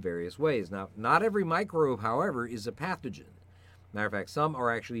damage in various ways. Now, not every microbe, however, is a pathogen. Matter of fact, some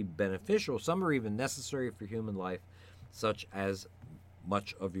are actually beneficial. Some are even necessary for human life, such as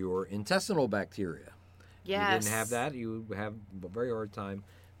much of your intestinal bacteria. Yes. If you didn't have that, you would have a very hard time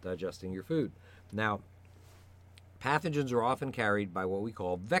digesting your food. Now, pathogens are often carried by what we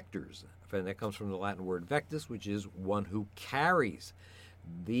call vectors. And that comes from the Latin word vectus, which is one who carries.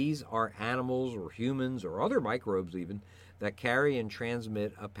 These are animals or humans or other microbes even that carry and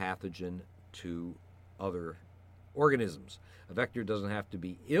transmit a pathogen to other organisms. A vector doesn't have to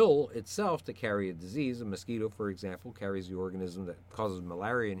be ill itself to carry a disease. A mosquito, for example, carries the organism that causes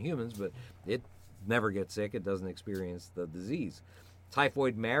malaria in humans, but it never gets sick. It doesn't experience the disease.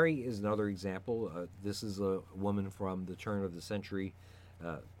 Typhoid Mary is another example. This is a woman from the turn of the century,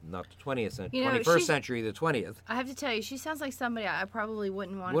 not the 20th century, 21st century, the 20th. I have to tell you, she sounds like somebody I probably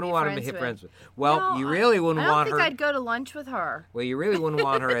wouldn't want Wouldn't to want be to be friends with. Well, No, you really wouldn't want her. I don't think I'd go to lunch with her. Well, you really wouldn't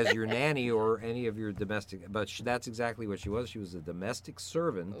want her as your nanny or any of your domestic. But that's exactly what she was. She was a domestic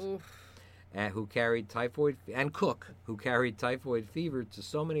servant who carried typhoid, and cook, who carried typhoid fever to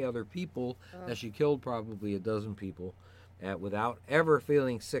so many other people that she killed probably a dozen people without ever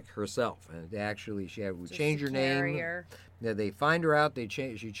feeling sick herself. And actually, she would change her name. Yeah, they find her out.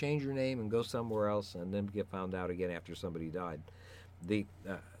 She change her name and go somewhere else, and then get found out again after somebody died.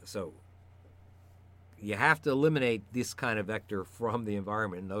 So you have to eliminate this kind of vector from the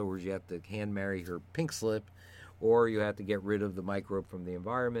environment. In other words, you have to hand Mary her pink slip, or you have to get rid of the microbe from the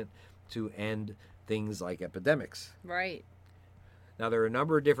environment to end things like epidemics. Right. Now, there are a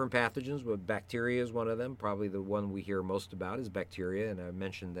number of different pathogens, but bacteria is one of them. Probably the one we hear most about is bacteria, and I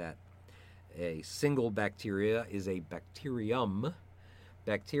mentioned that a single bacteria is a bacterium.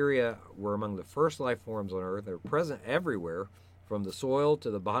 Bacteria were among the first life forms on Earth. They're present everywhere, from the soil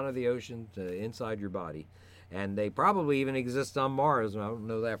to the bottom of the ocean to inside your body. And they probably even exist on Mars. I don't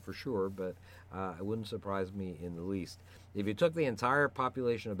know that for sure, but it wouldn't surprise me in the least. If you took the entire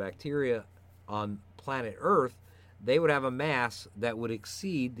population of bacteria on planet Earth, they would have a mass that would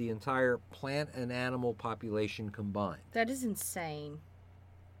exceed the entire plant and animal population combined. That is insane.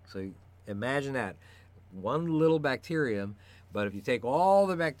 So imagine that. One little bacterium, but if you take all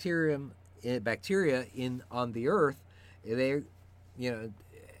the bacteria in on the Earth, they,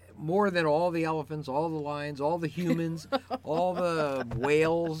 more than all the elephants, all the lions, all the humans, all the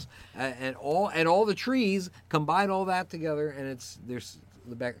whales, and all the trees, combine all that together, and there's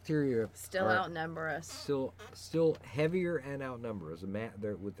the bacteria still outnumber us. Still heavier and outnumber us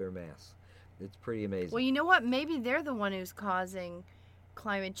with their mass. It's pretty amazing. Well, you know what? Maybe they're the one who's causing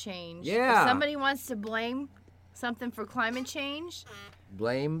climate change. Yeah. If somebody wants to blame something for climate change,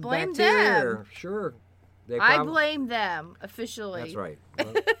 blame bacteria. Them. Sure. I blame them officially. That's right.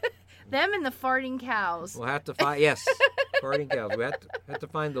 Well, them and the farting cows. We'll have to find farting cows. We have to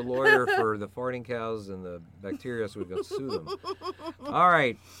find the lawyer for the farting cows and the bacteria so we can sue them. All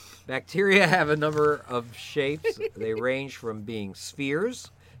right. Bacteria have a number of shapes. They range from being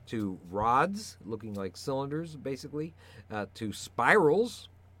spheres to rods, looking like cylinders, basically, to spirals,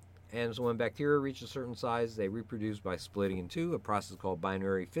 And so when bacteria reach a certain size, they reproduce by splitting in two, a process called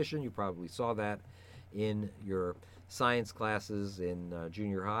binary fission. You probably saw that in your science classes in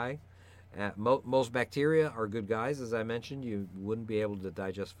junior high. Most bacteria are good guys, as I mentioned. You wouldn't be able to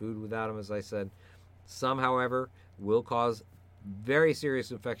digest food without them, as I said. Some, however, will cause very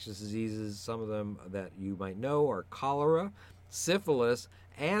serious infectious diseases. Some of them that you might know are cholera, syphilis,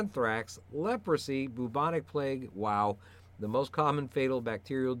 anthrax, leprosy, bubonic plague. Wow. The most common fatal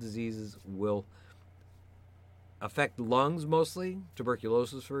bacterial diseases will affect lungs mostly.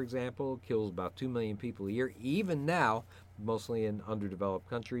 Tuberculosis, for example, kills about 2 million people a year, even now, mostly in underdeveloped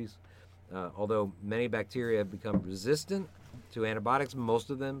countries. Although many bacteria have become resistant to antibiotics,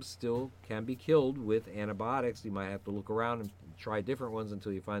 most of them still can be killed with antibiotics. You might have to look around and try different ones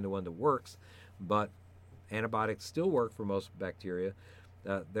until you find the one that works, but antibiotics still work for most bacteria.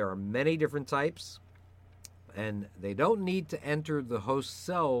 There are many different types, and they don't need to enter the host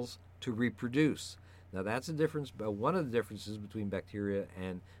cells to reproduce. Now that's a difference, but one of the differences between bacteria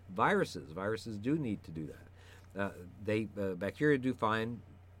and viruses. Viruses do need to do that. Bacteria do fine,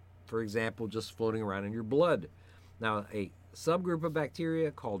 for example, just floating around in your blood. Now a subgroup of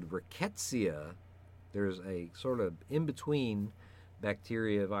bacteria called Rickettsia, there's a sort of in-between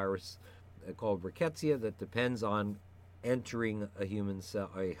bacteria virus called Rickettsia that depends on entering a human cell,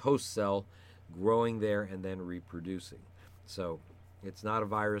 a host cell, growing there and then reproducing. So it's not a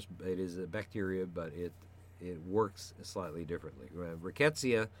virus, it is a bacteria, but it works slightly differently.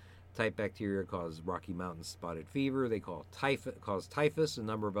 Rickettsia type bacteria cause Rocky Mountain spotted fever. They cause typhus, a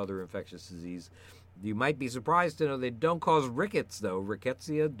number of other infectious diseases. You might be surprised to know they don't cause rickets, though.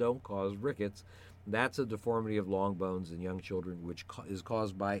 Rickettsia don't cause rickets. That's a deformity of long bones in young children, which is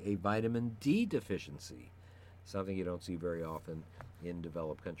caused by a vitamin D deficiency, something you don't see very often in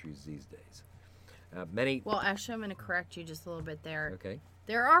developed countries these days. Well, actually, I'm going to correct you just a little bit there. Okay.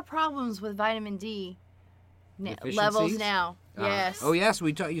 There are problems with vitamin D levels now. Yes. Oh, yes.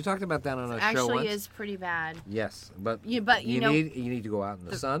 You talked about that on a show once. Actually, is pretty bad. Yes, but you need to go out in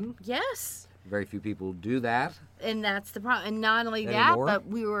the sun. Yes. Very few people do that. And that's the problem. And not only anymore. that, but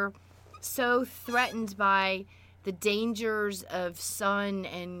we were so threatened by the dangers of sun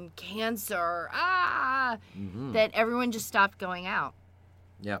and cancer, that everyone just stopped going out.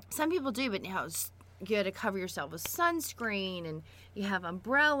 Yeah. Some people do, but now you got to cover yourself with sunscreen, and you have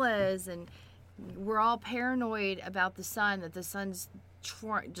umbrellas, and we're all paranoid about the sun, that the sun's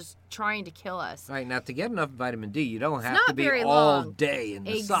just trying to kill us. All right, now to get enough vitamin D, you don't have not to be very all long. day in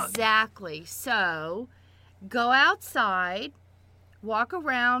the sun. Exactly. So go outside, walk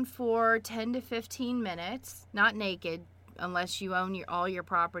around for 10 to 15 minutes, not naked, unless you own all your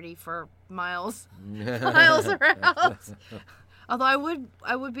property for miles around. Although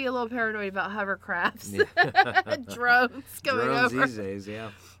I would be a little paranoid about hovercrafts, drones coming over. These days, yeah.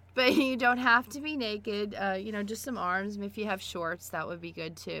 But you don't have to be naked. Just some arms. If you have shorts, that would be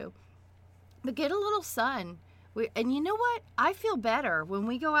good too. But get a little sun. And you know what? I feel better when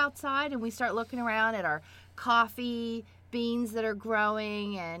we go outside and we start looking around at our coffee beans that are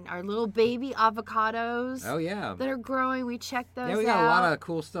growing and our little baby avocados. Oh, yeah. That are growing. We check those out. Yeah, we got a lot of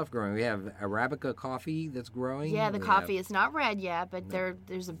cool stuff growing. We have Arabica coffee that's growing. Yeah, the coffee is not red yet, but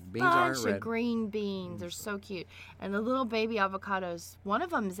there's a bunch of green beans. They're so cute. And the little baby avocados, one of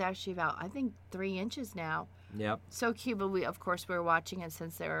them is actually about, I think, 3 inches now. Yep. So cute, but we're watching it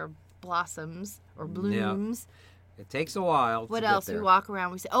since there are blossoms or blooms. Yep. It takes a while. What else? We walk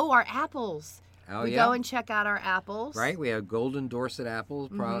around. We say, our apples. We go and check out our apples. Right, we have golden Dorset apples.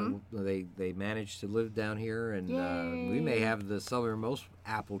 They managed to live down here, and we may have the southernmost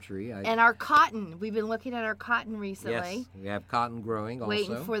apple tree. And our cotton. We've been looking at our cotton recently. Yes, we have cotton growing also.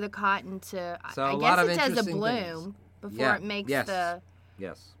 Waiting for the cotton to. So I guess it does a bloom before it makes the.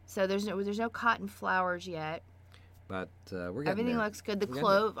 Yes. So there's no cotton flowers yet. But we're getting everything there. Looks good. The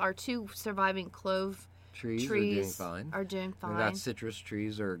clove, our 2 surviving clove trees are doing fine. We got citrus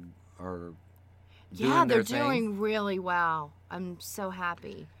trees are. Yeah, they're doing really well. I'm so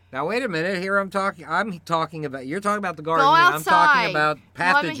happy. Now wait a minute. Here I'm talking about. You're talking about the garden. Go outside. I'm talking about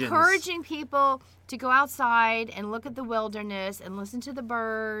pathogens. Well, I'm encouraging people to go outside and look at the wilderness and listen to the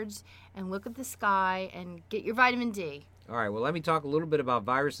birds and look at the sky and get your vitamin D. All right. Well, let me talk a little bit about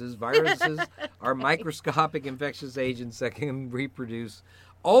viruses. Viruses are microscopic infectious agents that can reproduce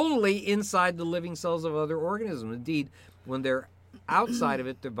only inside the living cells of other organisms. Indeed, when they're outside of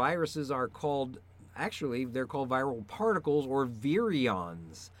it, the viruses are called. Actually, they're called viral particles or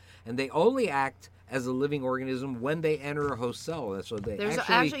virions, and they only act as a living organism when they enter a host cell. So they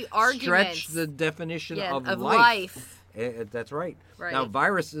actually stretch the definition of life. That's right. Now,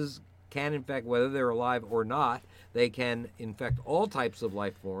 viruses can infect, whether they're alive or not, they can infect all types of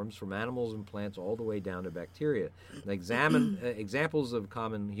life forms, from animals and plants all the way down to bacteria. Examples of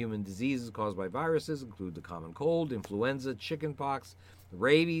common human diseases caused by viruses include the common cold, influenza, chickenpox,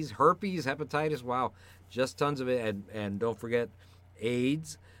 rabies, herpes, hepatitis. Wow, just tons of it. And don't forget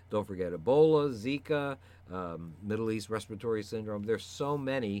AIDS. Don't forget Ebola, Zika, Middle East respiratory syndrome. There's so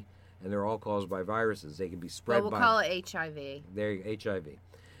many, and they're all caused by viruses. They can be spread we'll call it HIV. HIV.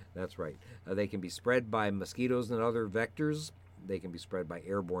 That's right. They can be spread by mosquitoes and other vectors. They can be spread by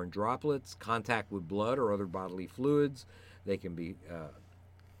airborne droplets, contact with blood or other bodily fluids. They can be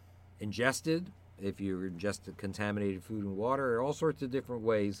ingested if you ingest contaminated food and water. There are all sorts of different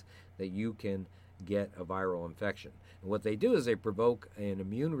ways that you can get a viral infection. And what they do is they provoke an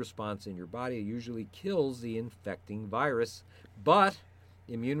immune response in your body. It usually kills the infecting virus, but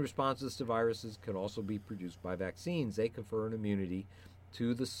immune responses to viruses can also be produced by vaccines. They confer an immunity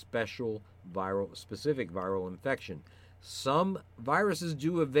to the specific viral infection. Some viruses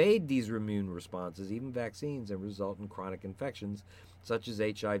do evade these immune responses, even vaccines, and result in chronic infections such as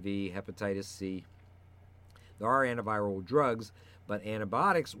HIV, hepatitis C. There are antiviral drugs, but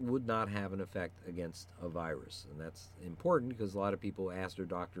antibiotics would not have an effect against a virus. And that's important because a lot of people ask their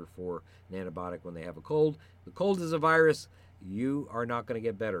doctor for an antibiotic when they have a cold. The cold is a virus. You are not going to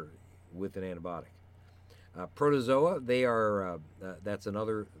get better with an antibiotic. Protozoa, that's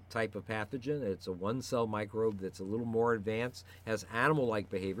another type of pathogen. It's a one-cell microbe that's a little more advanced, has animal-like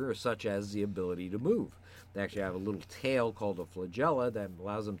behavior, such as the ability to move. They actually have a little tail called a flagella that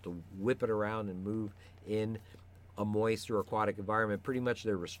allows them to whip it around and move in a moist or aquatic environment. Pretty much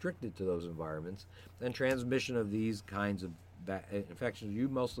they're restricted to those environments. And transmission of these kinds of infections,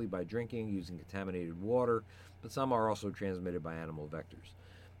 mostly by drinking, using contaminated water, but some are also transmitted by animal vectors.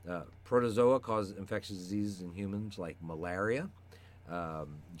 Protozoa cause infectious diseases in humans like malaria,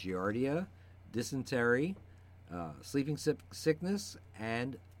 giardia, dysentery, sleeping sickness,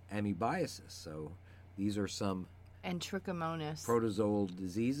 and amoebiasis. So these are some and trichomonas. Protozoal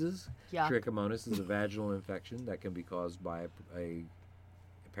diseases. Yeah. Trichomonas is a vaginal infection that can be caused by a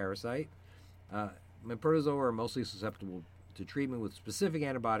parasite. And protozoa are mostly susceptible to treatment with specific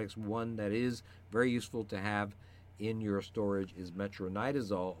antibiotics. One that is very useful to have in your storage is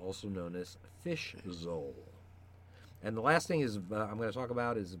metronidazole, also known as fishzole. And the last thing is I'm going to talk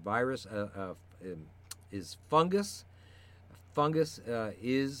about is virus, is fungus. Fungus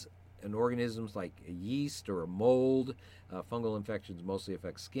is in organisms like a yeast or a mold. Fungal infections mostly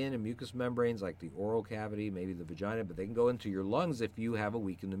affect skin and mucous membranes like the oral cavity, maybe the vagina, but they can go into your lungs if you have a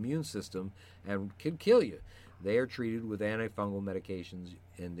weakened immune system and can kill you. They are treated with antifungal medications,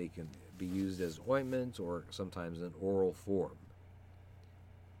 and they can be used as ointments or sometimes in oral form.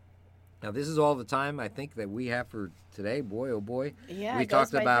 Now, this is all the time I think that we have for today. Boy, oh boy. Yeah, we it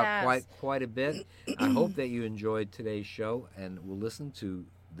goes talked by about fast. quite a bit. I hope that you enjoyed today's show, and will listen to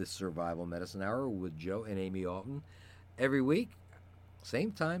the Survival Medicine Hour with Joe and Amy Alton every week.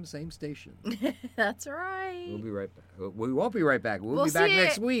 Same time, same station. That's right. We'll be right back. We won't be right back. We'll be see back you-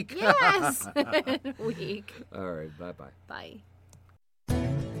 next week. Yes. Week. All right. Bye-bye. Bye.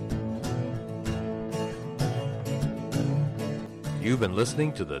 You've been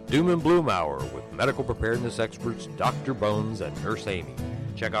listening to the Doom and Bloom Hour with medical preparedness experts Dr. Bones and Nurse Amy.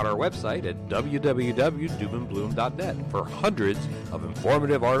 Check out our website at www.doomandbloom.net for hundreds of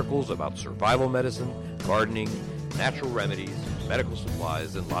informative articles about survival medicine, gardening, natural remedies, medical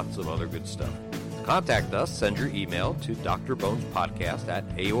supplies, and lots of other good stuff. To contact us, send your email to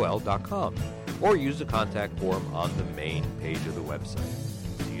drbonespodcast@aol.com or use the contact form on the main page of the website.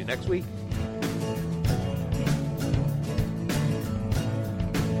 See you next week.